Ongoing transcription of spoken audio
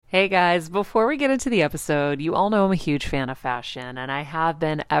Hey guys, before we get into the episode, you all know I'm a huge fan of fashion, and I have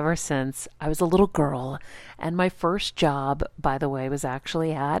been ever since I was a little girl. And my first job, by the way, was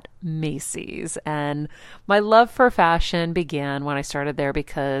actually at Macy's. And my love for fashion began when I started there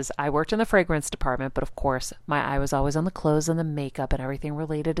because I worked in the fragrance department, but of course, my eye was always on the clothes and the makeup and everything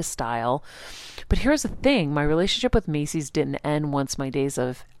related to style. But here's the thing, my relationship with Macy's didn't end once my days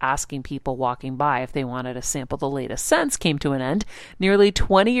of asking people walking by if they wanted to sample the latest scents came to an end. Nearly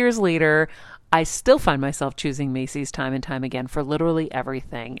 20 years later, I still find myself choosing Macy's time and time again for literally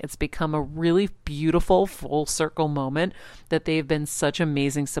everything. It's become a really beautiful full circle moment that they've been such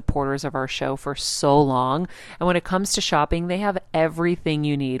amazing supporters of our show for so long. And when it comes to shopping, they have everything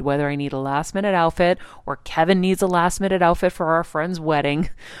you need, whether I need a last minute outfit or Kevin needs a last minute outfit for our friend's wedding.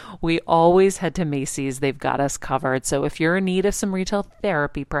 We always head to Macy's. They've got us covered. So if you're in need of some retail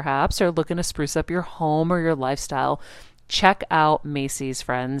therapy, perhaps, or looking to spruce up your home or your lifestyle, check out Macy's,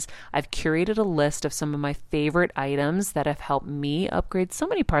 friends. I've curated a list of some of my favorite items that have helped me upgrade so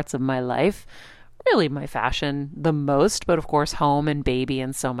many parts of my life. Really, my fashion the most, but of course, home and baby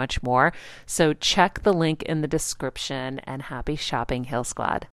and so much more. So check the link in the description and happy shopping, Hill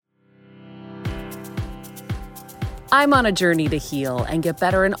Squad. I'm on a journey to heal and get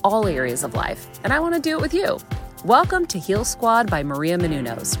better in all areas of life, and I want to do it with you. Welcome to Heal Squad by Maria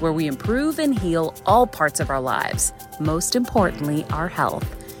Menounos, where we improve and heal all parts of our lives, most importantly, our health.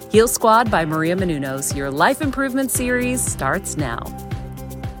 Heal Squad by Maria Menounos, your life improvement series starts now.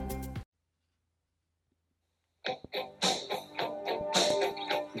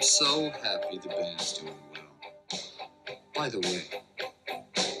 I'm so happy the band's doing well. By the way,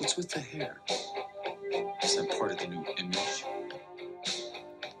 what's with the hair? Is that part of the new image?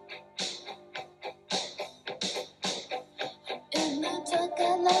 In the dark,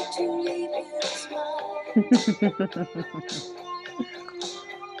 I like to leave you a smile.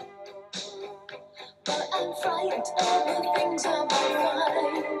 But I'm frightened of the things I might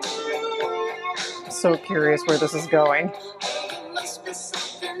find. So curious where this is going. There must be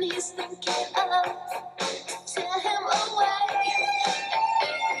something he's thinking of to tear him away.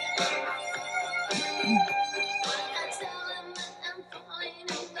 I tell him that I'm falling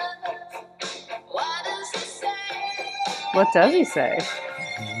in love. What does he say? What does he say?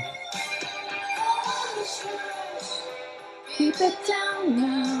 Keep it down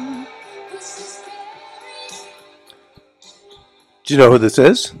now. This is scary. Do you know who this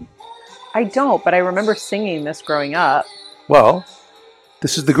is? I don't, but I remember singing this growing up. Well,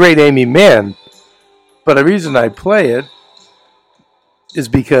 this is the great Amy Mann. But the reason I play it is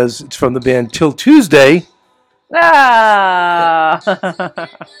because it's from the band Till Tuesday. Ah!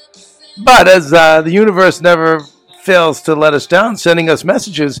 But as the universe never fails to let us down, sending us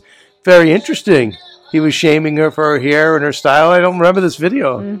messages, very interesting. He was shaming her for her hair and her style. I don't remember this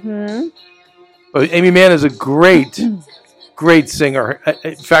video. Mm-hmm. But Amy Mann is a great singer.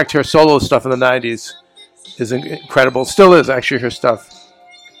 In fact, her solo stuff in the 90s is incredible. Still is, actually, her stuff.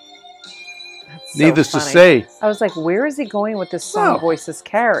 So Needless to funny. say. I was like, where is he going with this song, Oh. Voices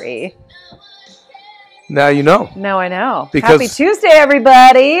Carry? Now you know. Now I know. Because- Happy Tuesday,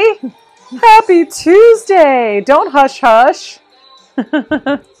 everybody! Happy Tuesday! Don't hush hush.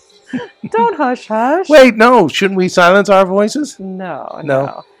 Don't hush hush. Wait, no. Shouldn't we silence our voices?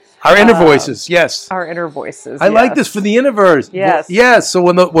 No. Our inner voices, yes. Our inner voices. I like yes. this for the inner voice. Yes. Yes, so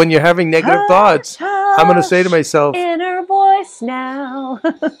when you're having negative thoughts, I'm going to say to myself, inner voice now.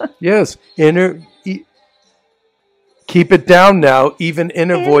 yes, keep it down now. Even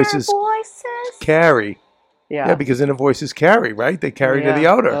inner voices carry. Yeah, because inner voices carry, right? They carry to the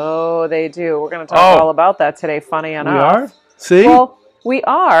outer. Oh, they do. We're going to talk all about that today, funny enough. We are? See? Well, we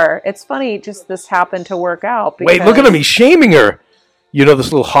are. It's funny, just this happened to work out. Because Wait, look at him. He's shaming her. You know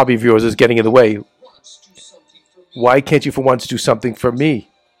this little hobby of yours is getting in the way. Why can't you for once do something for me?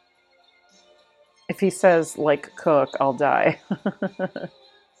 If he says, like, cook, I'll die.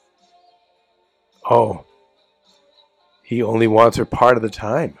 Oh. He only wants her part of the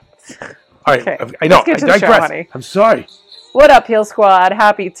time. All right, Okay. I know. Let's get to I the show, digress. honey. I'm sorry. What up, Heal Squad?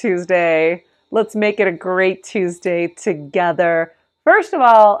 Happy Tuesday. Let's make it a great Tuesday together. First of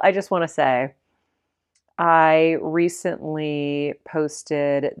all, I just want to say, I recently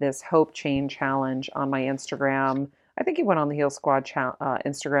posted this Hope Chain Challenge on my Instagram. I think it went on the Heal Squad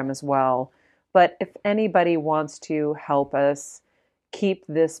Instagram as well. But if anybody wants to help us keep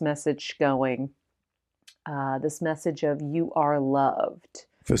this message going, this message of you are loved.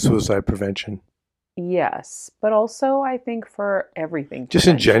 For suicide prevention. Yes, but also I think for everything. Just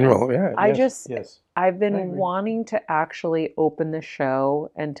in general, yeah. I've been wanting to actually open the show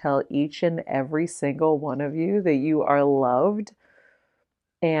and tell each and every single one of you that you are loved.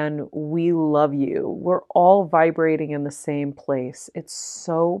 and we love you. We're all vibrating in the same place. It's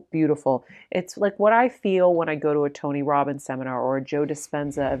so beautiful. It's like what I feel when I go to a Tony Robbins seminar or a Joe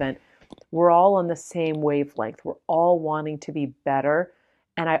Dispenza event. We're all on the same wavelength. We're all wanting to be better.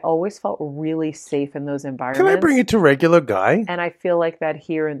 And I always felt really safe in those Can I bring environments. it to regular guy? And I feel like that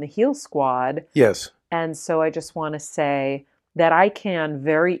here in the Heal Squad. Yes. And so I just want to say that I can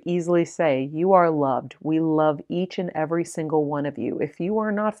very easily say, you are loved. We love each and every single one of you. If you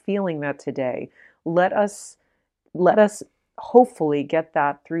are not feeling that today, let us hopefully get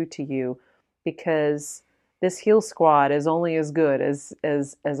that through to you, because this Heal Squad is only as good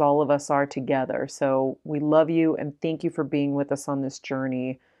as all of us are together. So we love you and thank you for being with us on this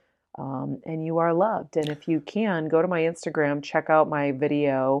journey. And you are loved. And if you can, go to my Instagram, check out my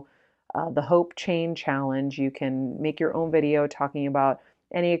video, the Hope Chain Challenge. You can make your own video talking about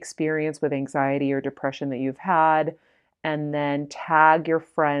any experience with anxiety or depression that you've had, and then tag your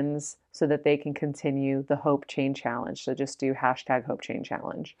friends so that they can continue the Hope Chain Challenge. So just do hashtag Hope Chain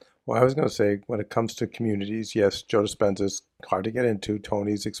Challenge. Well, I was going to say, when it comes to communities, yes, Joe Dispenza's hard to get into.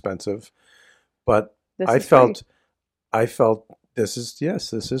 Tony's expensive, but This I is free. I felt this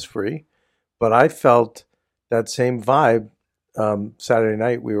is free, but I felt that same vibe. Saturday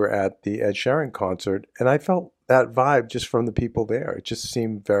night we were at the Ed Sheeran concert, and I felt that vibe just from the people there. It just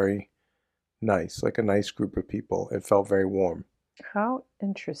seemed very nice, like a nice group of people. It felt very warm. How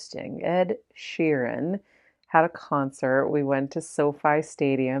interesting. Ed Sheeran had a concert. We went to SoFi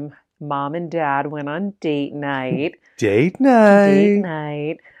Stadium. Mom and Dad went on date night. Date Date night.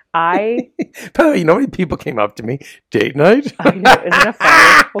 night. I By the way, you know how many people came up to me? Date night? I know, isn't it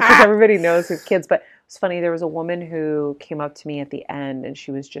funny? Well, because everybody knows with kids, but it's funny. There was a woman who came up to me at the end, and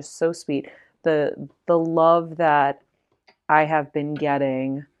she was just so sweet. The love that I have been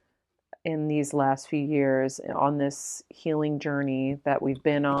getting in these last few years on this healing journey that we've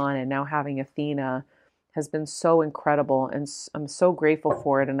been on, and now having Athena has been so incredible, and I'm so grateful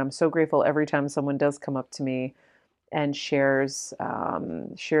for it. And I'm so grateful every time someone does come up to me and shares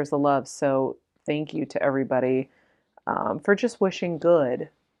the love. So thank you to everybody for just wishing good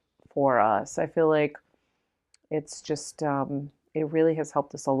for us. I feel like it's just it really has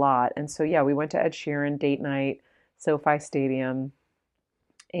helped us a lot. And so yeah, we went to Ed Sheeran date night, SoFi Stadium,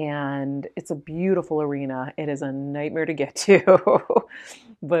 and it's a beautiful arena. It is a nightmare to get to,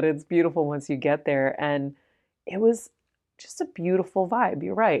 but it's beautiful once you get there. And it was just a beautiful vibe.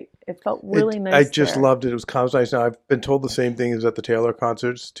 You're right. It felt really nice. I just there. loved it. It was kind of nice. Now, I've been told the same thing as at the Taylor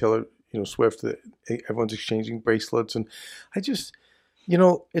concerts. Taylor, Swift, everyone's exchanging bracelets. And I just,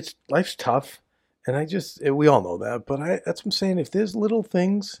 it's life's tough. And we all know that. But that's what I'm saying. If there's little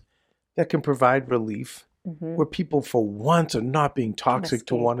things that can provide relief, where people for once are not being toxic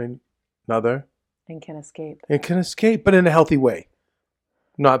to one another. And can escape. And can escape, but in a healthy way.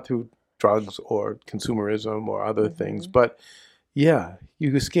 Not through drugs or consumerism or other things. But yeah,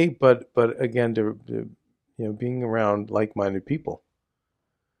 you escape, but again, to being around like-minded people.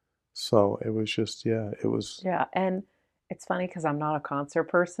 So it was just, it was. Yeah, and it's funny because I'm not a concert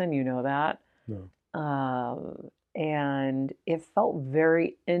person, you know that. No. And it felt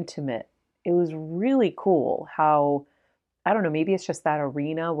very intimate. It was really cool how, I don't know, maybe it's just that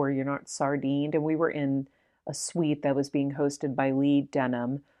arena where you're not sardined. And we were in a suite that was being hosted by Lee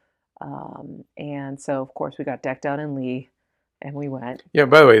Denham. And so, of course, we got decked out in Lee and we went. Yeah,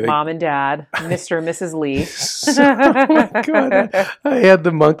 by the way, Mom and Dad, Mr. and Mrs. Lee. Oh my God. I had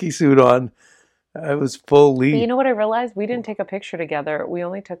the monkey suit on. I was full Lee. But you know what I realized? We didn't take a picture together. We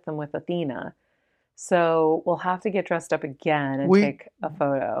only took them with Athena. So we'll have to get dressed up again and take a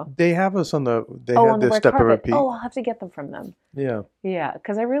photo. They have us on the, on the their red step of carpet. repeat. Oh, I'll have to get them from them. Yeah. Yeah,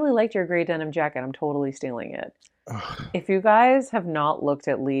 because I really liked your gray denim jacket. I'm totally stealing it. If you guys have not looked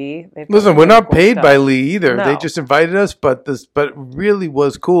at Lee, they've got Listen, some we're really not cool paid stuff. by Lee either. No. They just invited us, but it really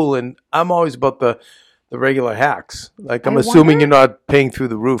was cool. And I'm always about the regular hacks. Like, I'm assuming you're not paying through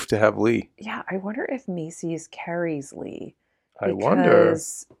the roof to have Lee. Yeah, I wonder if Macy's carries Lee. I wonder.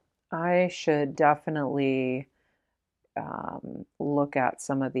 Because I should definitely look at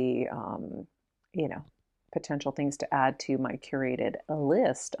some of the, potential things to add to my curated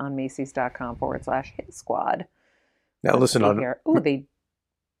list on Macy's.com/Hit Squad. Now, listen on here. Oh, they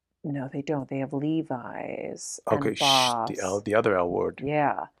don't. They have Levi's. Okay, and Boss. the other L word.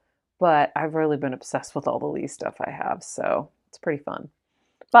 Yeah, but I've really been obsessed with all the Lee stuff I have, so it's pretty fun.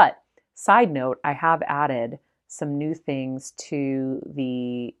 But side note, I have added some new things to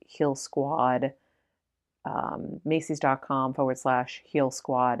the Heal Squad, Macy's.com/Heal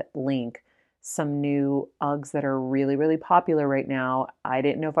Squad link. Some new Uggs that are really, really popular right now. I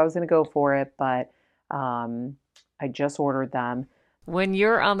didn't know if I was going to go for it, but I just ordered them. When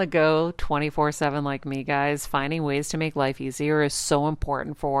you're on the go 24/7 like me, guys, finding ways to make life easier is so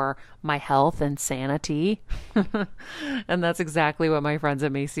important for my health and sanity. And that's exactly what my friends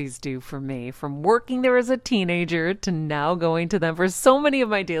at Macy's do for me. From working there as a teenager to now going to them for so many of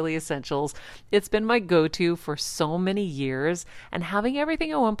my daily essentials, it's been my go to for so many years. And having everything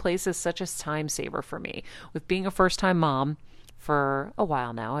in one place is such a time saver for me. With being a first time mom, for a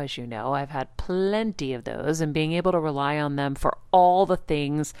while now, as you know. I've had plenty of those, and being able to rely on them for all the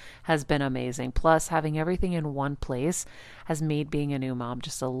things has been amazing. Plus, having everything in one place has made being a new mom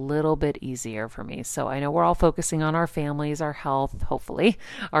just a little bit easier for me. So I know we're all focusing on our families, our health, hopefully,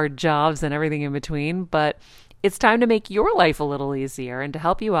 our jobs, and everything in between, but it's time to make your life a little easier. And to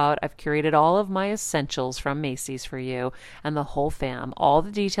help you out, I've curated all of my essentials from Macy's for you and the whole fam. All the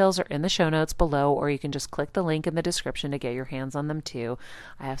details are in the show notes below, or you can just click the link in the description to get your hands on them too.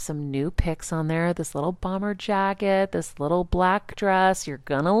 I have some new picks on there. This little bomber jacket, this little black dress. You're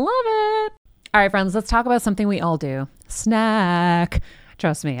gonna love it. All right, friends, let's talk about something we all do. Snack.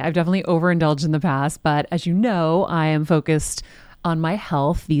 Trust me, I've definitely overindulged in the past, but as you know, I am focused on my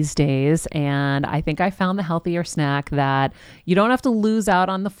health these days, and I think I found the healthier snack that you don't have to lose out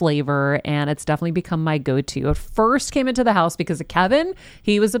on the flavor, and it's definitely become my go-to. It first came into the house because of Keven.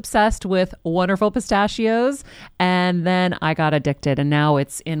 He was obsessed with wonderful pistachios, and then I got addicted, and now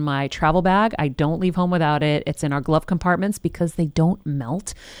it's in my travel bag. I don't leave home without it. It's in our glove compartments because they don't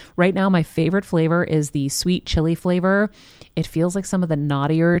melt. Right now, my favorite flavor is the sweet chili flavor. It feels like some of the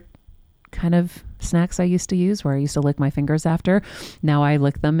naughtier kind of snacks I used to use, where I used to lick my fingers after. Now I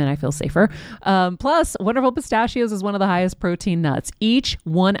lick them and I feel safer. Plus, Wonderful Pistachios is one of the highest protein nuts. Each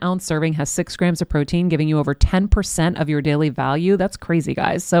 1 ounce serving has 6 grams of protein, giving you over 10% of your daily value. That's crazy,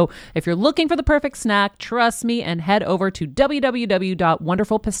 guys. So if you're looking for the perfect snack, trust me and head over to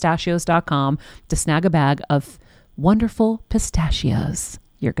www.wonderfulpistachios.com to snag a bag of Wonderful Pistachios.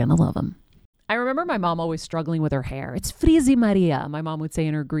 You're going to love them. I remember my mom always struggling with her hair. It's Frizi Maria, my mom would say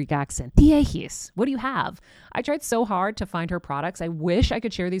in her Greek accent. Tiechis, what do you have? I tried so hard to find her products. I wish I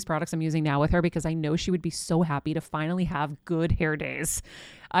could share these products I'm using now with her because I know she would be so happy to finally have good hair days.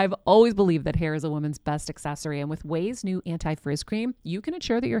 I've always believed that hair is a woman's best accessory, and with Ouai's new anti-frizz cream, you can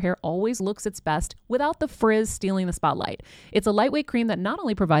ensure that your hair always looks its best without the frizz stealing the spotlight. It's a lightweight cream that not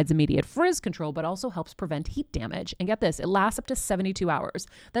only provides immediate frizz control, but also helps prevent heat damage. And get this, it lasts up to 72 hours.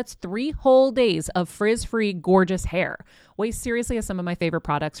 That's 3 whole days of frizz-free, gorgeous hair. Ouai seriously has some of my favorite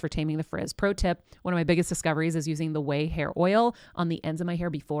products for taming the frizz. Pro tip, one of my biggest discoveries is using the Ouai hair oil on the ends of my hair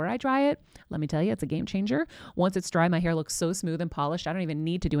before I dry it. Let me tell you, it's a game changer. Once it's dry, my hair looks so smooth and polished, I don't even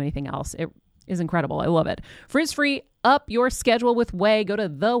need to do anything else. It is incredible. I love it. Frizz-free, up your schedule with Ouai. Go to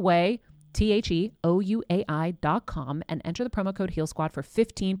the Ouai, TheOuai.com, and enter the promo code HealSquad for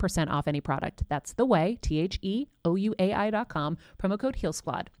 15% off any product. That's the Ouai, TheOuai.com, promo code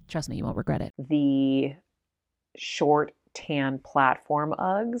HealSquad. Trust me, you won't regret it. The short tan platform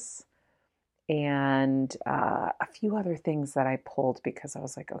Uggs, and a few other things that I pulled because I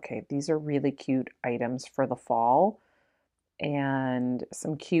was like, okay, these are really cute items for the fall, and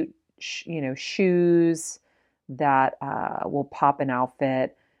some cute, shoes that will pop an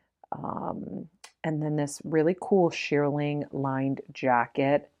outfit. And then this really cool shearling lined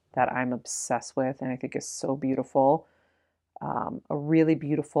jacket that I'm obsessed with and I think is so beautiful. A really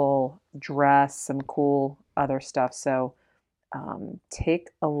beautiful dress, some cool other stuff. So take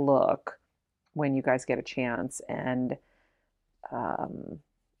a look when you guys get a chance, and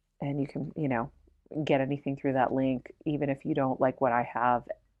you can, get anything through that link. Even if you don't like what I have,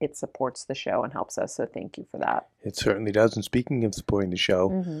 it supports the show and helps us. So thank you for that. It certainly does. And speaking of supporting the show,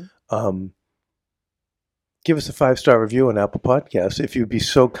 give us a 5-star review on Apple Podcasts if you'd be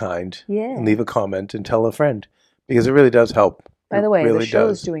so kind. Yeah. And leave a comment and tell a friend, because it really does help. By the way, the show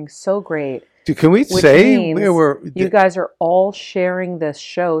is doing so great. Can we say where you guys are all sharing this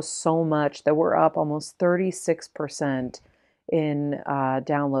show so much that we're up almost 36% in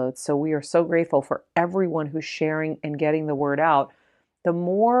downloads. So we are so grateful for everyone who's sharing and getting the word out. The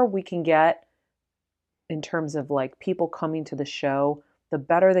more we can get in terms of like people coming to the show, the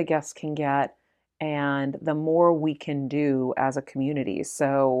better the guests can get, and the more we can do as a community.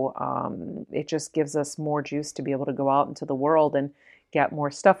 So it just gives us more juice to be able to go out into the world and get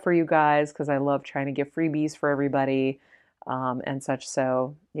more stuff for you guys, because I love trying to give freebies for everybody and such.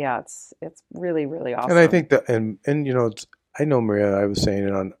 So yeah, it's really, really awesome. And I think that, and I know Maria, I was saying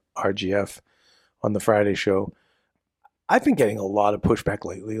it on RGF on the Friday show, I've been getting a lot of pushback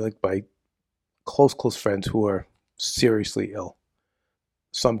lately, like by close friends who are seriously ill.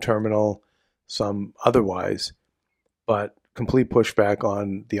 Some terminal, some otherwise, but complete pushback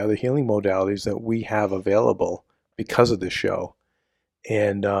on the other healing modalities that we have available because of this show.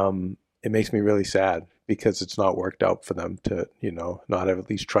 And it makes me really sad because it's not worked out for them to, not have at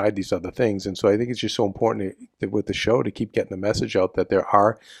least tried these other things. And so I think it's just so important with the show to keep getting the message out that there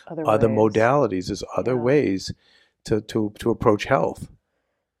are other ways. modalities, there's other ways to approach health.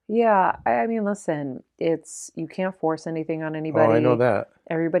 Yeah, I mean, listen, you can't force anything on anybody. Oh, I know that.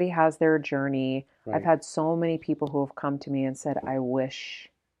 Everybody has their journey. Right. I've had so many people who have come to me and said, I wish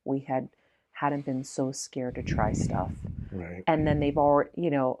we hadn't been so scared to try stuff. Right. And then they've already,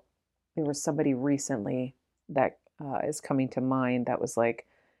 there was somebody recently that is coming to mind that was like,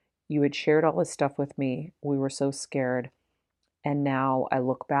 you had shared all this stuff with me. We were so scared. And now I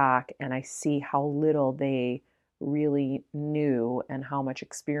look back and I see how little they really knew and how much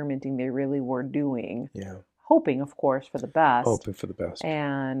experimenting they really were doing. Yeah. Hoping, of course, for the best. Hoping for the best.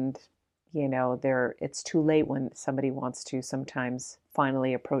 And, it's too late when somebody wants to sometimes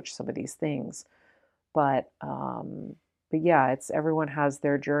finally approach some of these things. But yeah, everyone has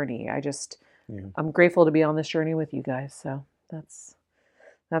their journey. I'm grateful to be on this journey with you guys. So that's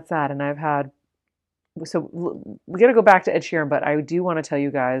that. And we got to go back to Ed Sheeran, but I do want to tell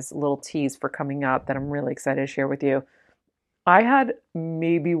you guys a little tease for coming up that I'm really excited to share with you. I had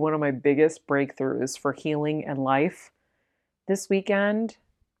maybe one of my biggest breakthroughs for healing and life this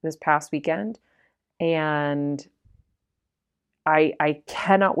past weekend. And I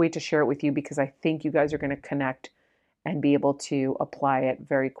cannot wait to share it with you because I think you guys are going to connect and be able to apply it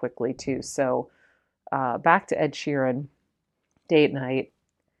very quickly too. So back to Ed Sheeran date night.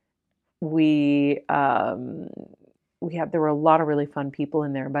 There were a lot of really fun people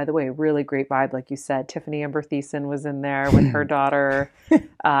in there. And by the way, really great vibe, like you said. Tiffany Amber Thiessen was in there with her daughter,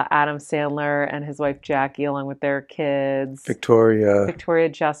 Adam Sandler and his wife Jackie, along with their kids. Victoria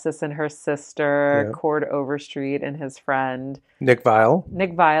Justice and her sister, Cord Overstreet and his friend. Nick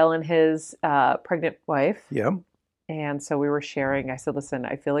Viall and his pregnant wife. Yeah. And so we were sharing. I said, listen,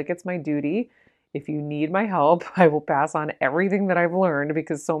 I feel like it's my duty. If you need my help, I will pass on everything that I've learned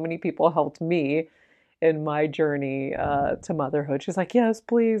because so many people helped me in my journey to motherhood. She's like, yes,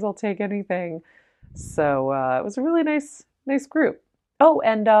 please, I'll take anything. So it was a really nice group. Oh,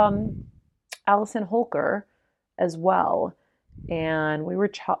 and Allison Holker as well. And we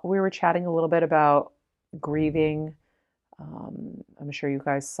were chatting a little bit about grieving. I'm sure you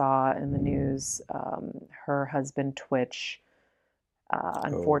guys saw in the news, her husband Twitch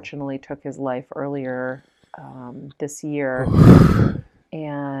unfortunately took his life earlier this year.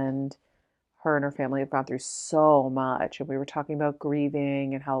 And her and her family have gone through so much. And we were talking about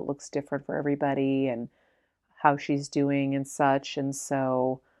grieving and how it looks different for everybody and how she's doing and such. And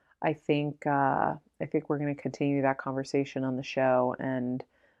so I think we're going to continue that conversation on the show. And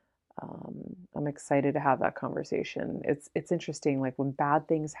I'm excited to have that conversation. It's interesting, like when bad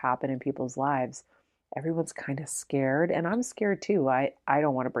things happen in people's lives, everyone's kind of scared, and I'm scared too. I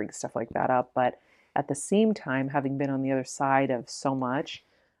don't want to bring stuff like that up, but at the same time, having been on the other side of so much,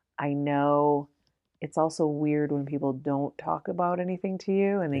 I know it's also weird when people don't talk about anything to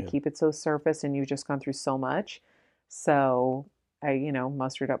you and they keep it so surface and you've just gone through so much. So I,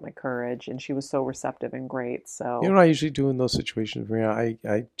 mustered up my courage, and she was so receptive and great. So what I usually do in those situations, Maria,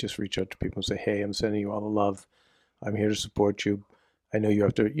 I just reach out to people and say, hey, I'm sending you all the love. I'm here to support you. I know you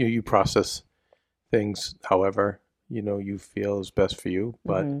have to, you process things however, you feel is best for you.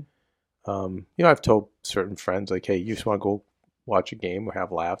 But, I've told certain friends, like, hey, you just want to go watch a game or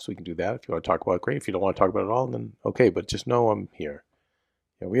have laughs, we can do that. If you want to talk about it, great. If you don't want to talk about it all, then okay, but just know I'm here.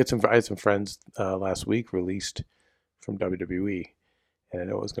 I had some friends last week released from WWE, and I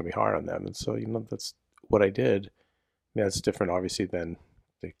know it was going to be hard on them. And so, that's what I did. I mean, that's different, obviously, than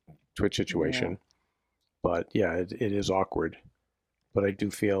the Twitch situation. Yeah. But yeah, it is awkward. But I do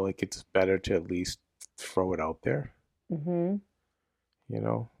feel like it's better to at least throw it out there. Mm-hmm.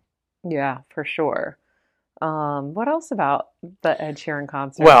 Yeah, for sure. What else about the Ed Sheeran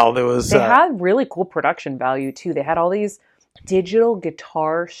concert? Well, they had really cool production value too. They had all these digital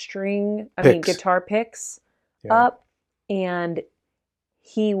guitar picks up, and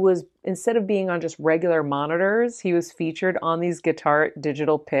he was, instead of being on just regular monitors, he was featured on these guitar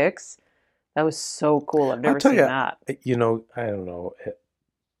digital picks. That was so cool. I've never seen that. I don't know.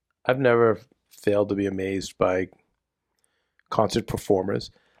 I've never failed to be amazed by concert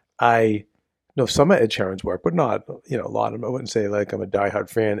performers. I know some of Ed Sheeran's work, but not, a lot of them. I wouldn't say like I'm a diehard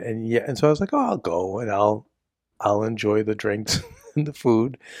fan. And so I was like, oh, I'll go and I'll enjoy the drinks and the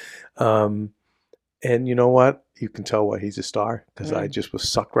food. And you know what? You can tell why he's a star because I just was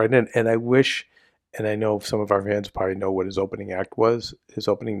sucked right in. And I wish, and I know some of our fans probably know what his opening act was. His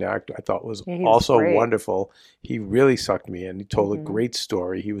opening act I thought was also great. Wonderful. He really sucked me in. He told a great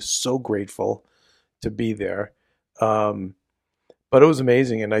story. He was so grateful to be there. But it was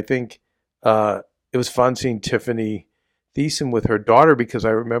amazing, and I think it was fun seeing Tiffany Thiessen with her daughter, because I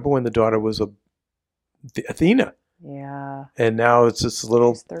remember when the daughter was Athena, Yeah. and now it's this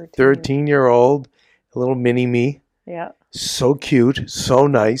little She's 13. 13-year-old, a little mini me, Yeah. so cute, so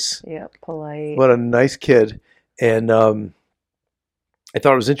nice. Yeah. Polite. What a nice kid. And I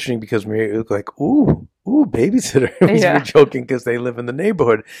thought it was interesting because Maria looked like, ooh, babysitter. We Yeah. were joking because they live in the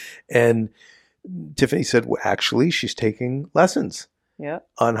neighborhood. And Tiffany said, well, actually, she's taking lessons Yeah.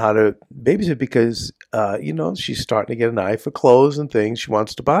 on how to babysit because, she's starting to get an eye for clothes and things she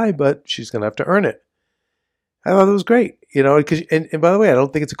wants to buy, but she's going to have to earn it. I thought it was great, because, and by the way, I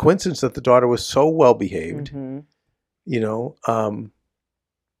don't think it's a coincidence that the daughter was so well behaved, Mhm.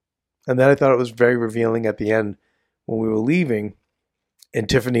 And then I thought it was very revealing at the end when we were leaving, and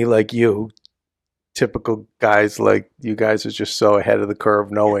Tiffany, like you, typical guys like you guys, are just so ahead of the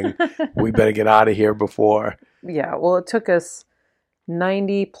curve, knowing we better get out of here before. Yeah. Well, it took us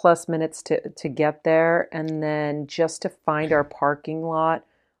 90 plus minutes to get there, and then just to find our parking lot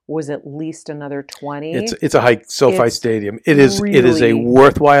was at least another 20. It's a hike, SoFi It's Stadium. It is a really-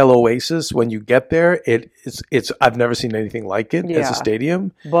 worthwhile oasis when you get there. It's I've never seen anything like it as Yeah. a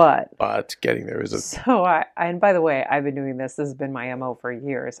stadium, But but getting there is a so and by the way, I've been doing this. This has been my MO for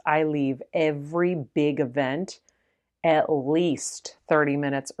years. I leave every big event at least 30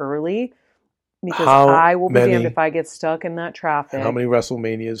 minutes early because How I will be many- damned if I get stuck in that traffic. How many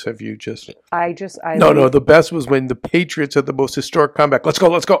WrestleManias have you just? I No, leave- the best was when the Patriots had the most historic comeback. Let's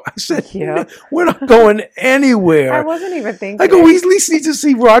go. I said, Yeah. we're not going anywhere. I wasn't even thinking. I go, we at least need to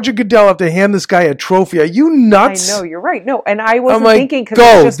see Roger Goodell have to hand this guy a trophy. Are you I nuts? know you're right. No, and I I'm wasn't like, thinking because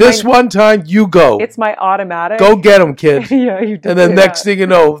go. This one time, you go. It's my automatic. Go get him, kid. Yeah, you did. And then say next that. thing you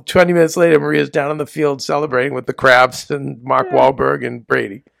know, 20 minutes later, Maria's down on the field celebrating with the Crabs and Mark Yeah. Wahlberg and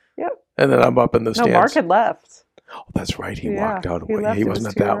Brady. Yep. And then I'm up in the No, stands. Mark had left. Oh, that's right. He Yeah, walked out. he left. He It was wasn't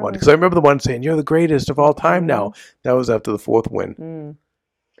at too that one. early. Because I remember the one saying, you're the greatest of all time now. That was after the fourth win. Mm.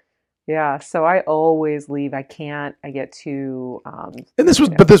 Yeah, so I always leave. I get too. And this was,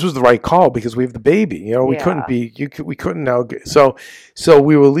 but this was the right call because we have the baby. We Yeah. couldn't be. We couldn't now. So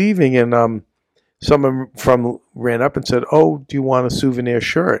we were leaving, and someone ran up and said, "Oh, do you want a souvenir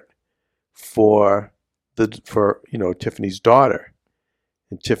shirt for Tiffany's daughter?"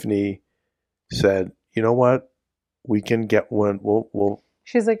 And Tiffany said, "You know what? We can get one. We'll."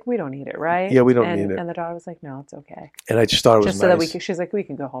 She's like, we don't need it, right? Yeah, we don't need it. And the daughter was like, no, it's okay. And I just thought it was Just so nice. that we could. She's like, we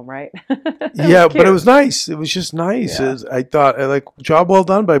can go home, right? Yeah, but it was nice. It was just nice. Yeah. I thought, job well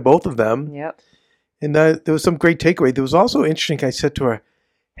done by both of them. Yep. And there was some great takeaway. There was also interesting. I said to her,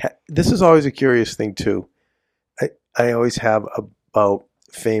 this is always a curious thing too. I always have about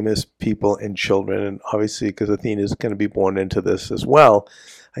famous people and children, and obviously because Athena is going to be born into this as well.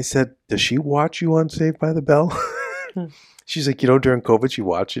 I said, does she watch you on Saved by the Bell? She's like, during COVID she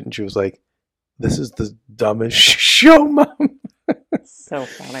watched it, and she was like, this is the dumbest show, Mom. So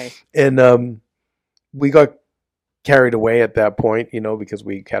funny. And we got carried away at that point, because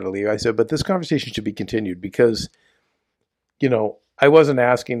we had to leave. I said, but this conversation should be continued because, I wasn't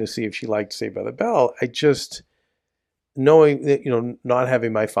asking to see if she liked Saved by the Bell. I just, knowing that, not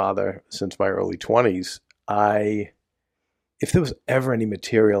having my father since my early 20s, if there was ever any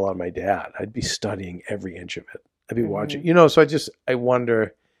material on my dad, I'd be studying every inch of it. I'd be watching, so I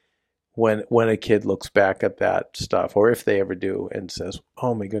wonder when a kid looks back at that stuff, or if they ever do, and says,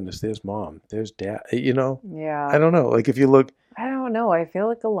 oh my goodness, there's mom, there's dad, Yeah. I don't know. Like if you look, I don't know. I feel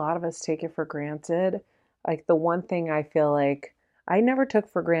like a lot of us take it for granted. Like the one thing I feel like I never took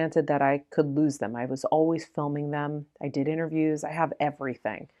for granted that I could lose them. I was always filming them. I did interviews. I have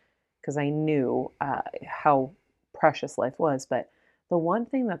everything because I knew how precious life was. But the one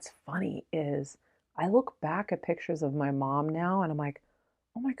thing that's funny is I look back at pictures of my mom now and I'm like,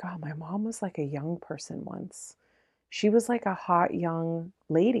 oh my God, my mom was like a young person once. She was like a hot young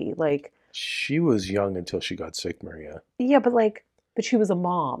lady. Like, she was young until she got sick, Maria. yeah, but she was a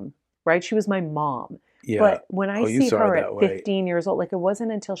mom, right? She was my mom. Yeah. But when I you see saw her that at way. 15 years old, like it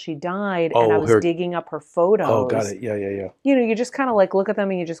wasn't until she died and I was her- digging up her photos. Oh, got it. Yeah. You just kind of like look at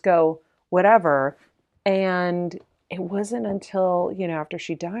them and you just go, whatever. And it wasn't until, after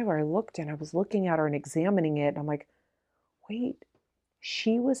she died where I looked and I was looking at her and examining it. And I'm like, wait,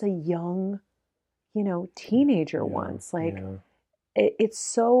 she was a young, teenager once. Like it's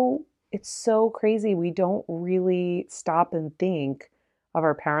so crazy. We don't really stop and think of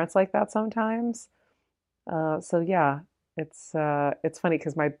our parents like that sometimes. So yeah, it's funny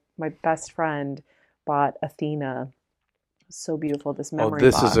because my best friend bought Athena. So beautiful, this memory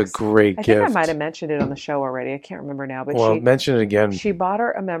this box. is a great I gift. think I might have mentioned it on the show already. I can't remember now, but Well, mention it again. she bought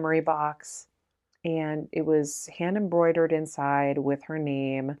her a memory box and it was hand embroidered inside with her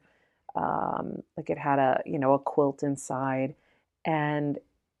name. Like it had a quilt inside, and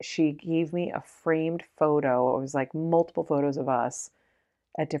she gave me a framed photo. It was like multiple photos of us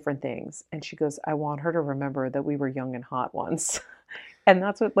at different things. And she goes, I want her to remember that we were young and hot once. And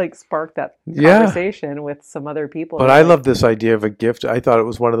that's what like sparked that Yeah. conversation with some other people. But I love this idea of a gift. I thought it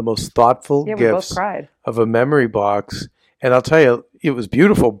was one of the most thoughtful Yeah, we both gifts cried. of a memory box. And I'll tell you, it was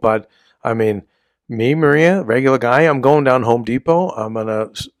beautiful. But I mean, me, Maria, regular guy, I'm going down Home Depot. I'm going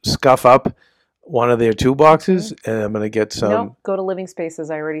to scuff up one of their 2 boxes, and I'm going to get some. No, go to Living Spaces.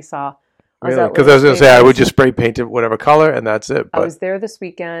 I already saw. Really? Because I was going to say, I would just spray paint it whatever color, and that's it. I But was there this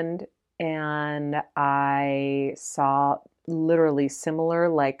weekend, and I saw literally similar,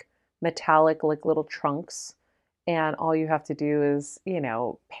 like metallic, like little trunks. And all you have to do is,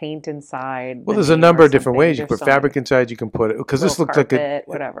 paint inside. well, the there's a name number or of different something. ways. You There's can put so fabric many. inside. You can put it because this Little looks like a. carpet,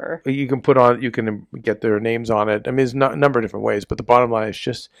 whatever. You can get their names on it. I mean, there's a number of different ways, but the bottom line is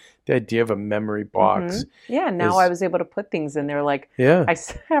just the idea of a memory box. Yeah, now I was able to put things in there. Like Yeah. I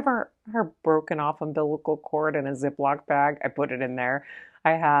have her broken off umbilical cord in a Ziploc bag. I put it in there.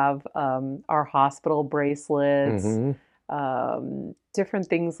 I have our hospital bracelets, Mhm. different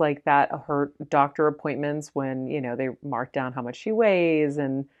things like that. Her doctor appointments when, they mark down how much she weighs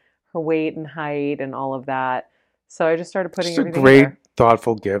and her weight and height and all of that. So I just started putting It's a everything in great, there.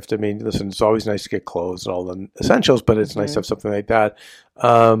 thoughtful gift. I mean, listen, it's always nice to get clothes and all the essentials, but it's nice to have something like that.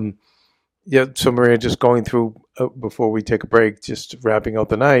 Yeah, so Maria, just going through before we take a break, just wrapping out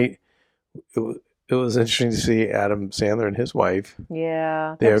the night, it was interesting to see Adam Sandler and his wife.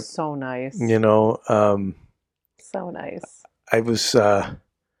 Yeah, They're- they're so nice. So nice. I was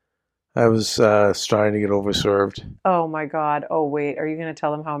starting to get overserved. Oh my God. Oh, wait. Are you going to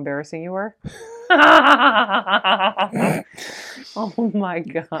tell them how embarrassing you were? Oh my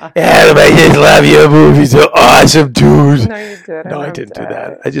God. Adam, I just love your movies. They're awesome, dude. No, you didn't. No, I I'm didn't do dead.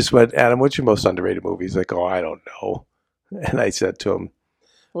 that. I just went, Adam, what's your most underrated movie? He's like, oh, I don't know. And I said to him,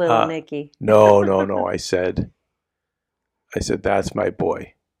 Little Nicky. no. I said, that's my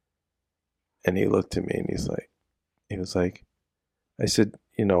boy. And he looked at me and he was like, I said,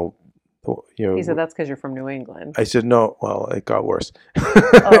 He said, that's because you're from New England. I said, no. Well, it got worse.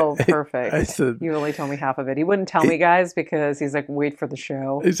 Oh, perfect. I said, You only told me half of it. He wouldn't tell me, guys, because he's like, wait for the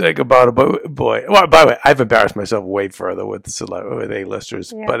show. he's like about a boy. Well, by the way, I've embarrassed myself way further with with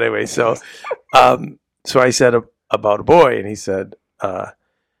A-listers. Yeah. But anyway, so I said about a boy, and he said, I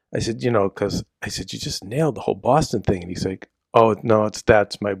said, because I said, you just nailed the whole Boston thing. And he's like, oh, no,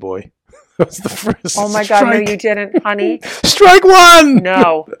 that's my boy. That's the first Oh my God, strike. no, you didn't, honey. Strike one!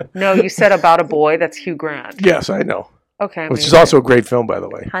 No, you said About a Boy. That's Hugh Grant. Yes, I know. Okay. Which is also a great film, by the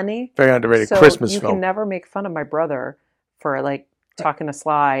way. Honey, Very underrated so Christmas you film. can never make fun of my brother for like talking to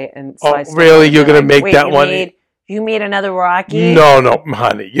Sly and Oh, Sly. still really? wanted You're to, gonna make wait, that you one- You made another Rocky? No,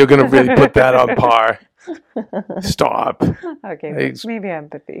 honey. You're going to really put that on par. Stop. Okay, Thanks. maybe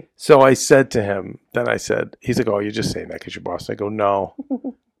empathy. So I said to him, he's like, oh, you're just saying that because you're boss. I go, no.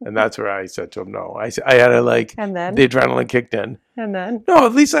 And that's where I said to him, no. I had to And then? the adrenaline kicked in. And then? No,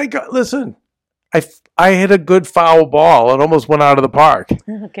 at least listen, I hit a good foul ball. It almost went out of the park.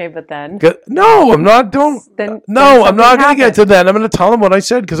 Okay, but then? No, I'm not. Then I'm not something going to get happened. to that. I'm going to tell him what I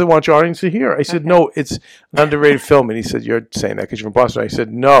said because I want your audience to hear. I said, no, it's an underrated film. And he said, you're saying that because you're from Boston. I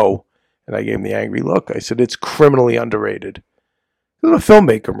said, no. And I gave him the angry look. I said, it's criminally underrated. I'm a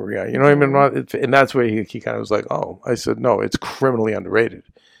filmmaker, Maria. You know what I mean? And that's where he kind of was like, oh. I said, no, it's criminally underrated.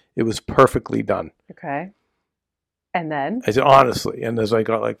 It was perfectly done. Okay. And then? I said, honestly. And as I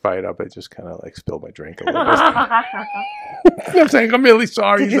got fired up, I just kind of spilled my drink a little bit. I'm saying, I'm really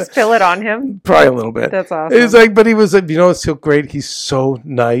sorry. Did you spill it on him? Probably a little bit. That's awesome. He's like, but he was like, it's so great. He's so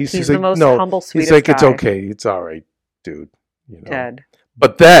nice. He's like, the most no. humble, He's sweetest like, it's guy. okay. It's all right, dude. Dead.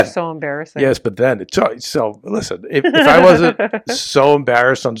 But then, So embarrassing. yes, but then, so listen, if I wasn't so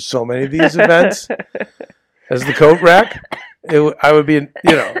embarrassed on so many of these events as the coat rack, I would be,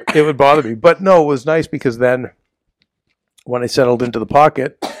 it would bother me. But no, it was nice because then when I settled into the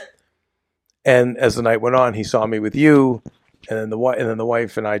pocket, and as the night went on, he saw me with you, and then the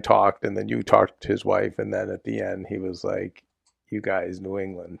wife and I talked, and then you talked to his wife, and then at the end, he was like, "You guys, New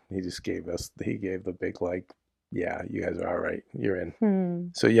England." He gave the big yeah, you guys are all right. You're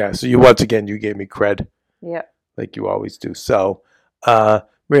in. So yeah, so you once again you gave me cred. Yeah. Like you always do. So,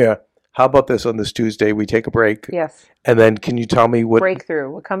 Maria, how about this on this Tuesday? We take a break. Yes. And then can you tell me what Breakthrough.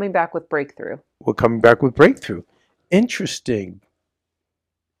 We're coming back with Breakthrough. we're coming back with Breakthrough. Interesting.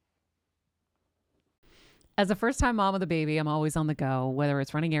 As a first-time mom with a baby, I'm always on the go, whether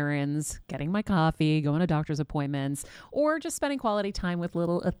it's running errands, getting my coffee, going to doctor's appointments, or just spending quality time with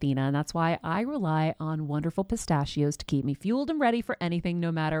little Athena. And that's why I rely on wonderful pistachios to keep me fueled and ready for anything,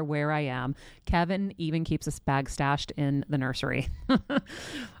 no matter where I am. Kevin even keeps a bag stashed in the nursery.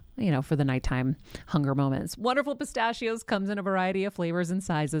 For the nighttime hunger moments. Wonderful Pistachios comes in a variety of flavors and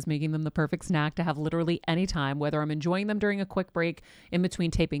sizes, making them the perfect snack to have literally any time, whether I'm enjoying them during a quick break in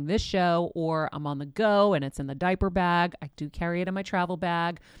between taping this show or I'm on the go and it's in the diaper bag. I do carry it in my travel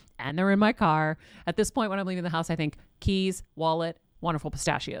bag and they're in my car. At this point, when I'm leaving the house, I think keys, wallet, Wonderful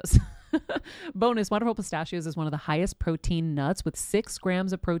Pistachios. Bonus, Wonderful Pistachios is one of the highest protein nuts with 6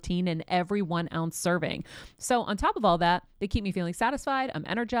 grams of protein in every 1 ounce serving. So on top of all that, they keep me feeling satisfied. I'm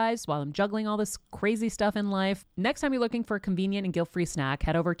energized while I'm juggling all this crazy stuff in life. Next time you're looking for a convenient and guilt-free snack,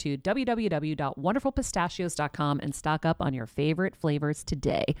 head over to www.wonderfulpistachios.com and stock up on your favorite flavors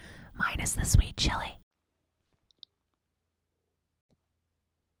today, minus the sweet chili.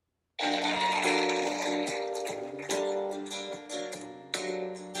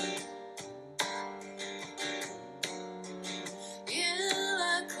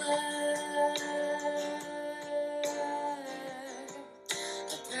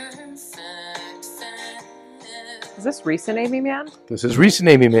 Is this recent Amy Man? This is recent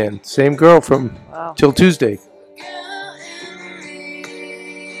Amy Man. Same girl from Wow. Till Tuesday.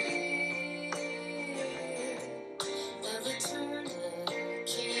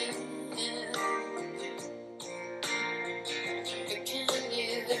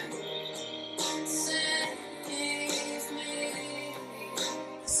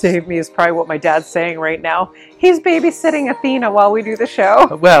 Save me is probably what my dad's saying right now. He's babysitting Athena while we do the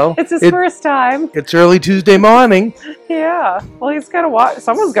show. Well, It's his first time. It's early Tuesday morning. Yeah. Well, he's got to watch.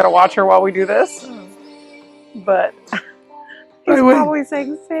 Someone's got to watch her while we do this. But he's probably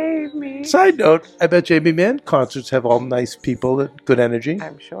saying, save me. Side note, I bet you Amy Man concerts have all nice people with good energy.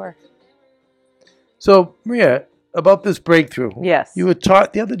 I'm sure. So, Maria, about this breakthrough. Yes. You were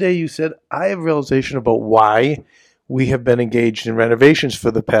taught the other day, you said, I have a realization about why we have been engaged in renovations for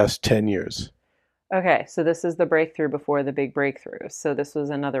the past 10 years. Okay, so this is the breakthrough before the big breakthrough. So this was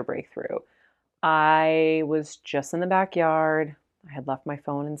another breakthrough. I was just in the backyard. I had left my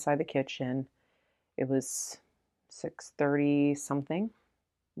phone inside the kitchen. It was 6:30 something,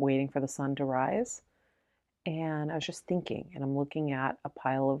 waiting for the sun to rise. And I was just thinking, and I'm looking at a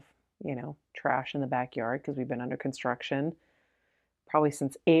pile of, trash in the backyard because we've been under construction. Probably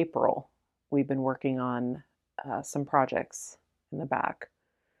since April, we've been working on some projects in the back.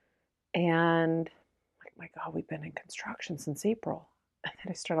 And like, my God, we've been in construction since April. And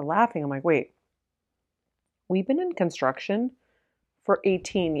then I started laughing. I'm like, wait, we've been in construction for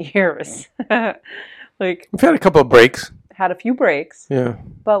 18 years. Like, We've had a couple of breaks. had a few breaks. Yeah.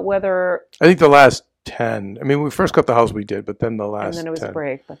 But whether, I think the last 10. I mean, when we first got the house, we did, but then the last 10. and then it was 10. a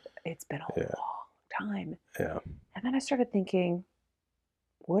break, but it's been a Yeah. long time. Yeah. And then I started thinking,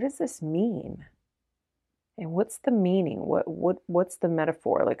 what does this mean? And what's the meaning? What's the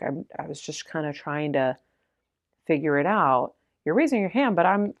metaphor? Like, I was just kind of trying to figure it out. You're raising your hand, but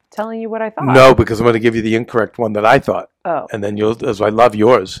I'm telling you what I thought. No, because I'm going to give you the incorrect one that I thought. Oh. And then I love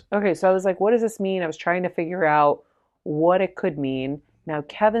yours. Okay, so I was like, what does this mean? I was trying to figure out what it could mean. Now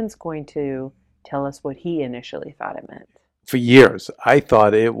Kevin's going to tell us what he initially thought it meant. For years, I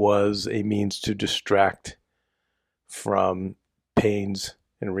thought it was a means to distract from pains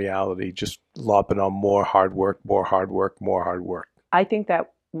and reality, just lopping on more hard work, more hard work, more hard work. I think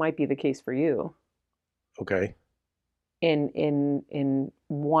that might be the case for you. Okay. In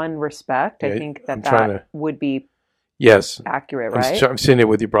one respect, Yeah, I think I'm that trying to- would be Yes. accurate, I'm, right? I'm sitting here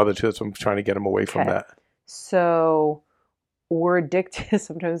with your brother too, so I'm trying to get him away from Okay. that. So we're addicted,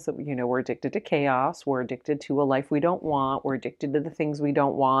 sometimes, we're addicted to chaos. We're addicted to a life we don't want. We're addicted to the things we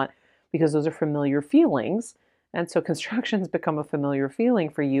don't want because those are familiar feelings. And so construction's become a familiar feeling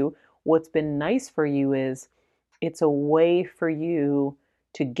for you. What's been nice for you is it's a way for you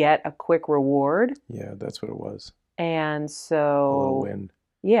to get a quick reward. Yeah, that's what it was. And A little so, win.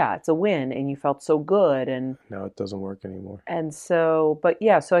 yeah, it's a win and you felt so good. And Now it doesn't work anymore. so, but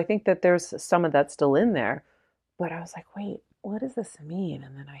yeah, so I think that there's some of that still in there. But I was like, wait, what does this mean?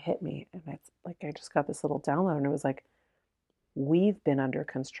 And then it hit me. And it's like, I just got this little download and it was like, we've been under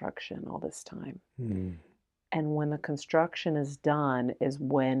construction all this time. And when the construction is done is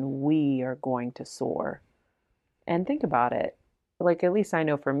when we are going to soar. And think about it. Like, at least I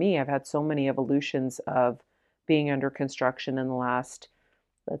know for me, I've had so many evolutions of being under construction in the last,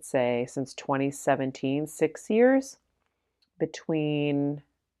 let's say, since 2017, 6 years between,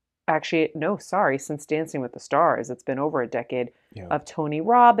 since Dancing with the Stars. It's been over a decade Yeah. of Tony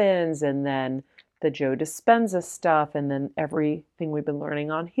Robbins and then the Joe Dispenza stuff and then everything we've been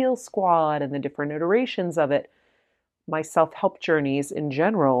learning on Heal Squad and the different iterations of it, my self-help journeys in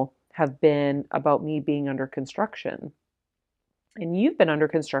general have been about me being under construction. And you've been under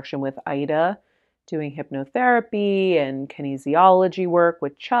construction with Ida, doing hypnotherapy and kinesiology work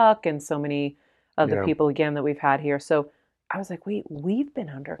with Chuck and so many of the Yeah. people again that we've had here. So I was like, wait, we've been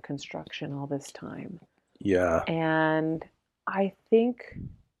under construction all this time. Yeah. And I think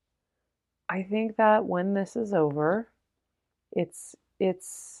that when this is over, it's It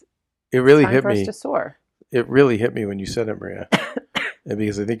really time hit for us me. to soar. It really hit me when you said it, Maria. And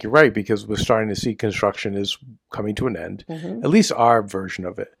because I think you're right, because we're starting to see construction is coming to an end, Mhm. at least our version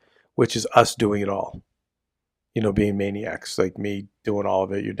of it, which is us doing it all. You know, being maniacs, like me doing all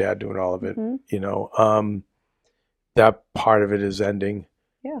of it, your dad doing all of it. Mhm. You know, that part of it is ending.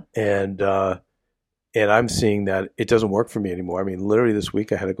 Yeah. And I'm seeing that it doesn't work for me anymore. I mean, literally this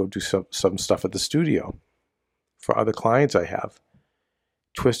week I had to go do some stuff at the studio for other clients I have.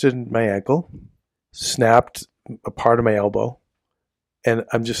 Twisted my ankle, snapped a part of my elbow, and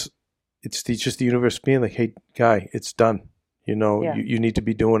it's just the universe being like, hey, guy, it's done. You know, Yeah. you need to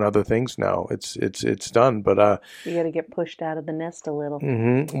be doing other things now. It's done. But You got to get pushed out of the nest a little.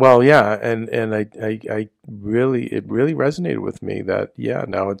 well, yeah, and I really, it really resonated with me that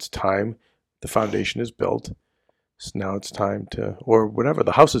now it's time. The foundation is built. So now it's time to, or whatever,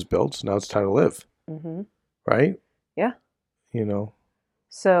 the house is built. So now it's time to live. Mhm. Right? Yeah. You know.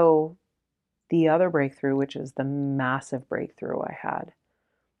 So the other breakthrough, which is the massive breakthrough I had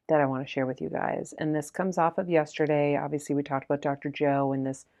that I want to share with you guys, and this comes off of yesterday. Obviously, we talked about Dr. Joe in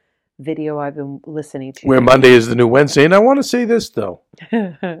this video I've been listening to. Where Monday is the new Wednesday. And I want to say this, though.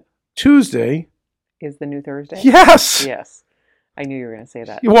 Tuesday. Is the new Thursday? Yes. Yes. I knew you were going to say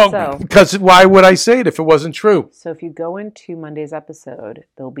that. Well, because why would I say it if it wasn't true? So if you go into Monday's episode,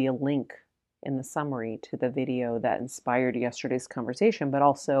 there'll be a link in the summary to the video that inspired yesterday's conversation, but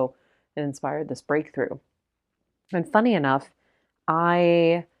also it inspired this breakthrough. And funny enough,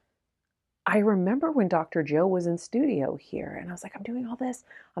 I remember when Dr. Joe was in studio here and I was like, I'm doing all this.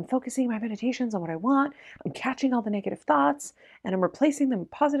 I'm focusing my meditations on what I want. I'm catching all the negative thoughts and I'm replacing them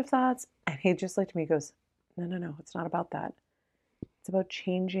with positive thoughts. And he just looked at me and goes, no, it's not about that. It's about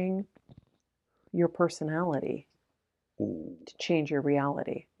changing your personality to change your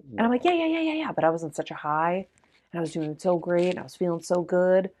reality. And I'm like, yeah. But I was in such a high and I was doing so great and I was feeling so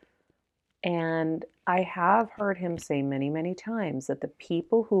good. And I have heard him say many, many times that the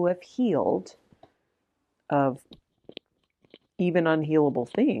people who have healed of even unhealable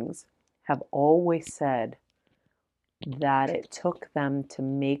things have always said that it took them to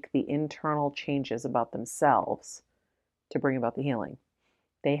make the internal changes about themselves to bring about the healing.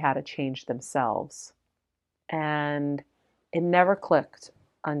 They had to change themselves. And it never clicked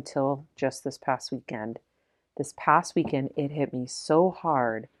until just this past weekend. This past weekend, it hit me so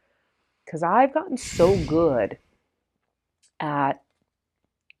hard because I've gotten so good at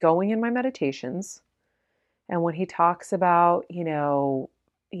going in my meditations. And when he talks about, I'm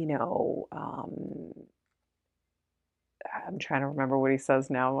trying to remember what he says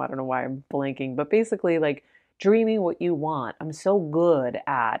now. I don't know why I'm blanking, but basically, like dreaming what you want. I'm so good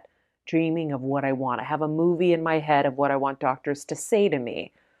at dreaming of what I want. I have a movie in my head of what I want doctors to say to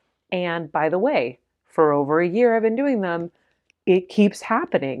me. And by the way, for over a year, I've been doing them. It keeps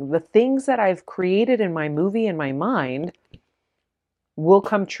happening. The things that I've created in my movie in my mind will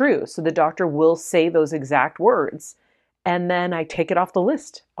come true. So the doctor will say those exact words. And then I take it off the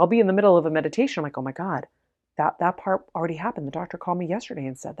list. I'll be in the middle of a meditation. I'm like, oh my God, that part already happened. The doctor called me yesterday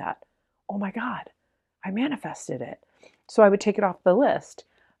and said that. Oh my God, I manifested it. So I would take it off the list.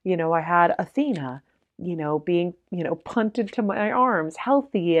 I had Athena, being, punted to my arms,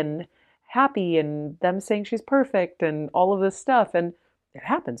 healthy and happy, and them saying she's perfect and all of this stuff. And it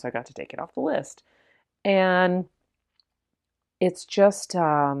happened. So I got to take it off the list. And it's just,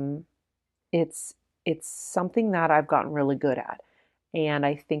 it's something that I've gotten really good at. And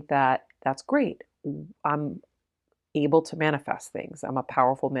I think that that's great. I'm able to manifest things. I'm a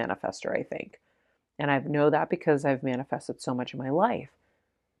powerful manifester, I think. And I know that because I've manifested so much in my life.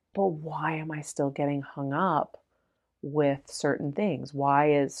 But why am I still getting hung up with certain things?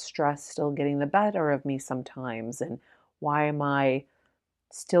 Why is stress still getting the better of me sometimes? And why am I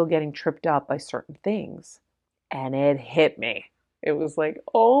still getting tripped up by certain things? And it hit me. It was like,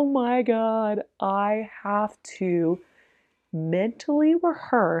 oh my God, I have to mentally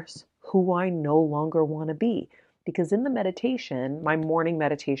rehearse who I no longer want to be. Because in the meditation, my morning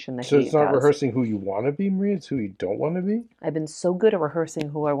meditation that So he it's not does, rehearsing who you want to be, Maria. It's who you don't want to be. I've been so good at rehearsing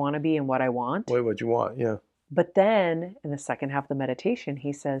who I want to be and what I want. Wait, what you want? Yeah. But then in the second half of the meditation,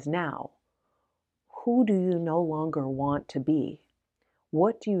 he says, now, who do you no longer want to be?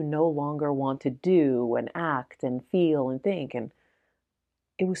 What do you no longer want to do and act and feel and think? And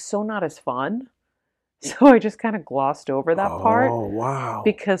it was so not as fun. So I just kind of glossed over that part Oh, wow.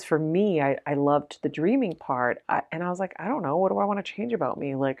 because for me, I loved the dreaming part. And I was like, I don't know. What do I want to change about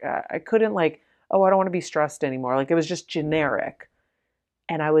me? Like, I couldn't, like, oh, I don't want to be stressed anymore. Like, it was just generic.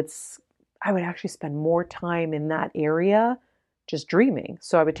 And I would actually spend more time in that area just dreaming.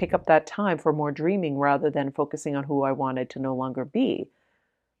 So I would take up that time for more dreaming rather than focusing on who I wanted to no longer be.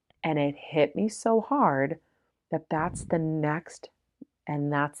 And it hit me so hard that that's the next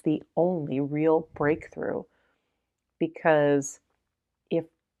and that's the only real breakthrough. Because if,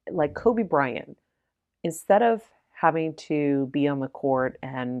 like Kobe Bryant, instead of having to be on the court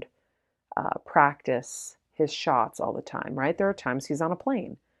and practice his shots all the time, right? There are times he's on a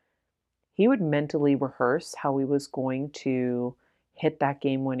plane. He would mentally rehearse how he was going to hit that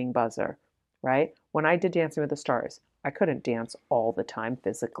game winning buzzer, right? When I did Dancing with the Stars, I couldn't dance all the time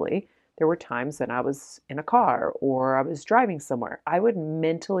physically. There were times that I was in a car or I was driving somewhere. I would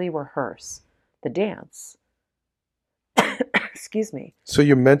mentally rehearse the dance. Excuse me. So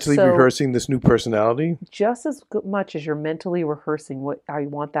you're mentally So rehearsing this new personality? just as much as you're mentally rehearsing what I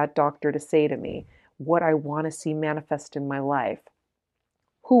want that doctor to say to me, what I want to see manifest in my life,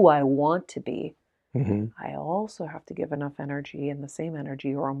 who I want to be, Mm-hmm. I also have to give enough energy and the same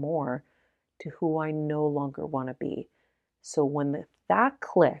energy or more to who I no longer want to be. So when that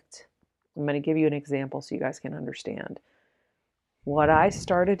clicked, I'm going to give you an example so you guys can understand. What I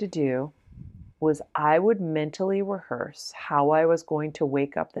started to do was I would mentally rehearse how I was going to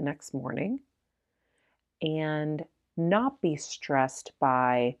wake up the next morning and not be stressed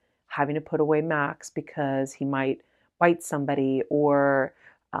by having to put away Max because he might bite somebody or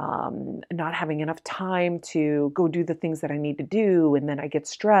not having enough time to go do the things that I need to do. And then I get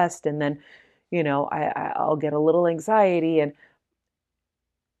stressed and then, I'll get a little anxiety. And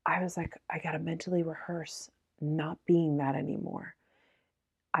I was like, I got to mentally rehearse not being that anymore.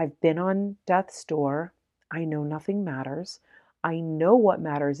 I've been on death's door. I know nothing matters. I know what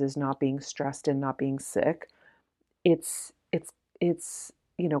matters is not being stressed and not being sick. It's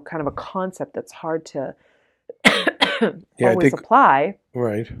kind of a concept that's hard to Yeah, I always think, apply,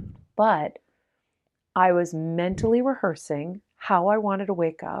 right. but I was mentally rehearsing how I wanted to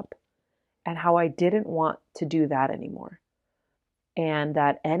wake up and how I didn't want to do that anymore. And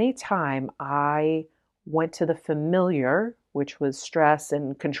that anytime I went to the familiar, which was stress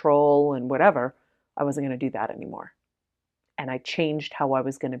and control and whatever, I wasn't going to do that anymore. And I changed how I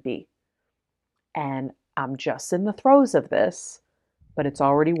was going to be. And I'm just in the throes of this, but it's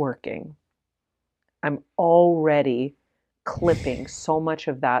already working. I'm already clipping so much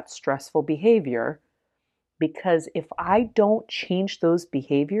of that stressful behavior because if I don't change those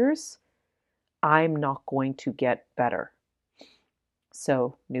behaviors, I'm not going to get better.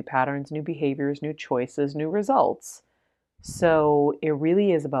 So, new patterns, new behaviors, new choices, new results. So, it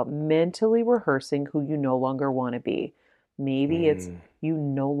really is about mentally rehearsing who you no longer want to be. Maybe it's you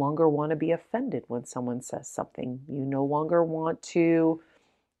no longer want to be offended when someone says something. You no longer want to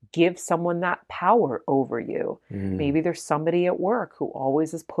give someone that power over you. Maybe there's somebody at work who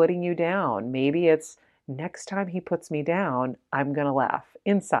always is putting you down. Maybe it's next time he puts me down, I'm going to laugh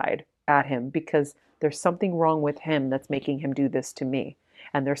inside at him because there's something wrong with him that's making him do this to me.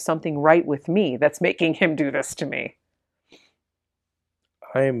 And there's something right with me that's making him do this to me.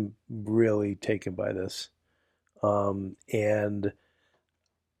 I'm really taken by this. And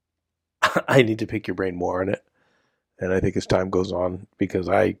I need to pick your brain more on it. And I think as time goes on, because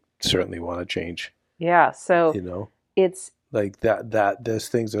I certainly want to change, Yeah, so you know, it's like that there's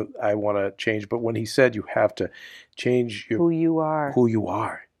things that I want to change. But when he said you have to change who you are. who you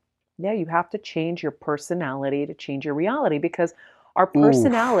are. Yeah, you have to change your personality to change your reality because our Oof.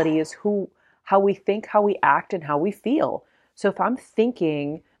 personality is how we think, how we act, and how we feel. So if I'm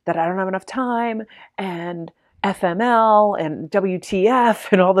thinking that I don't have enough time and FML and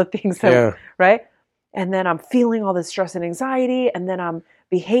WTF and all the things that, Yeah. right? And then I'm feeling all this stress and anxiety and then I'm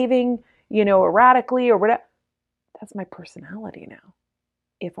behaving, erratically or whatever. That's my personality now.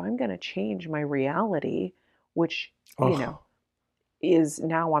 If I'm going to change my reality, which, Oh. is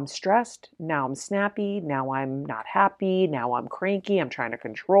now I'm stressed, now I'm snappy, now I'm not happy, now I'm cranky, I'm trying to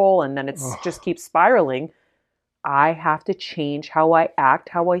control, and then it's just keeps spiraling. I have to change how I act,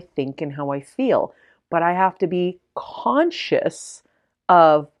 how I think, and how I feel. But I have to be conscious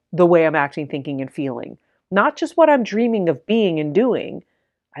of the way I'm acting, thinking, and feeling, not just what I'm dreaming of being and doing.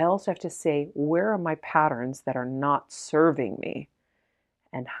 I also have to say, where are my patterns that are not serving me?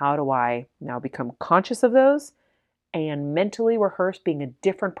 And how do I now become conscious of those and mentally rehearse being a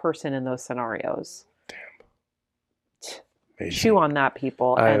different person in those scenarios? chew on that,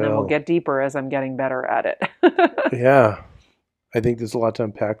 people, I and then we'll know. get deeper as I'm getting better at it. Yeah. I think there's a lot to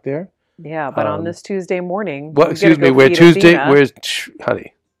unpack there. Yeah, but on this Tuesday morning, Well, we excuse gotta me, go where feed Tuesday, Athena.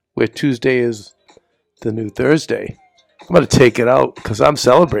 where Tuesday is the new Thursday. I'm going to take it out because I'm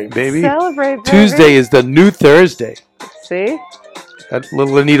celebrating, baby. Celebrate, baby. Tuesday is the new Thursday. See? That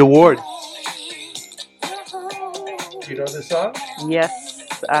little Anita Ward. Do you know this song?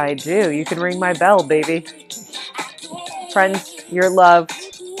 Yes, I do. You can ring my bell, baby. Friends, you're loved.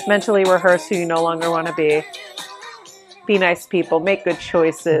 Mentally rehearse who you no longer want to be. Be nice people. Make good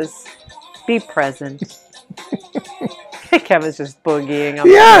choices. Be present. Kevin's just boogieing.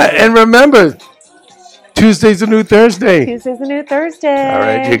 Yeah, and remember, Tuesday's the new Thursday. Tuesday's the new Thursday. All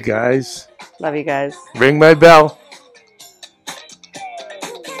right, you guys. Love you guys. Ring my bell.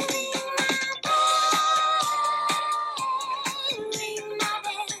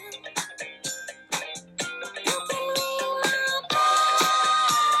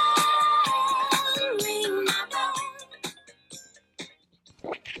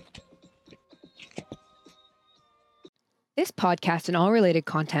 This podcast and all related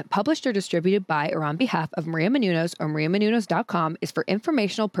content published or distributed by or on behalf of Maria Menounos or MariaMenounos.com is for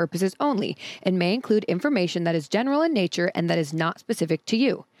informational purposes only and may include information that is general in nature and that is not specific to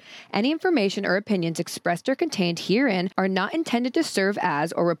you. Any information or opinions expressed or contained herein are not intended to serve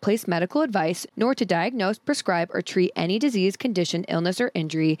as or replace medical advice, nor to diagnose, prescribe, or treat any disease, condition, illness, or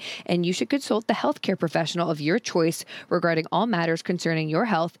injury, and you should consult the healthcare professional of your choice regarding all matters concerning your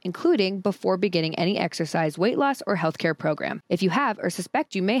health, including before beginning any exercise, weight loss, or healthcare program. If you have or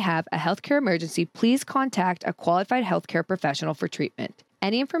suspect you may have a healthcare emergency, please contact a qualified healthcare professional for treatment.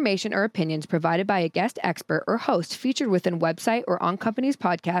 Any information or opinions provided by a guest expert or host featured within website or on company's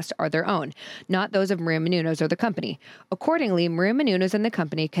podcast are their own, not those of Maria Menounos or the company. Accordingly, Maria Menounos and the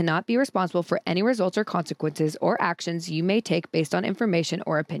company cannot be responsible for any results or consequences or actions you may take based on information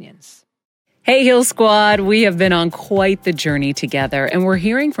or opinions. Hey, Heal Squad, we have been on quite the journey together, and we're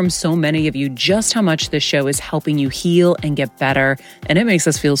hearing from so many of you just how much this show is helping you heal and get better, and it makes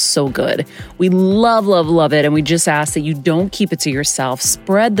us feel so good. We love, love, love it, and we just ask that you don't keep it to yourself.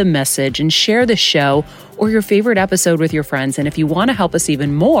 Spread the message and share the show or your favorite episode with your friends. And if you want to help us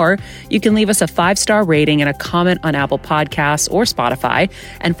even more, you can leave us a 5-star rating and a comment on Apple Podcasts or Spotify,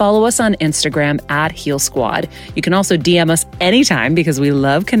 and follow us on Instagram at Heal Squad. You can also DM us anytime because we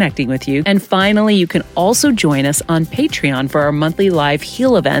love connecting with you. And finally, you can also join us on Patreon for our monthly live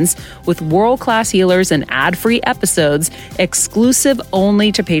heal events with world-class healers and ad-free episodes exclusive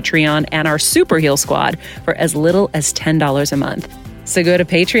only to Patreon and our Super Heal Squad for as little as $10 a month. So go to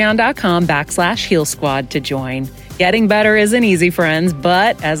patreon.com/Heal Squad to join. Getting better isn't easy, friends,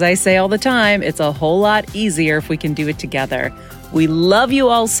 but as I say all the time, it's a whole lot easier if we can do it together. We love you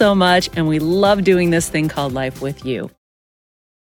all so much, and we love doing this thing called life with you.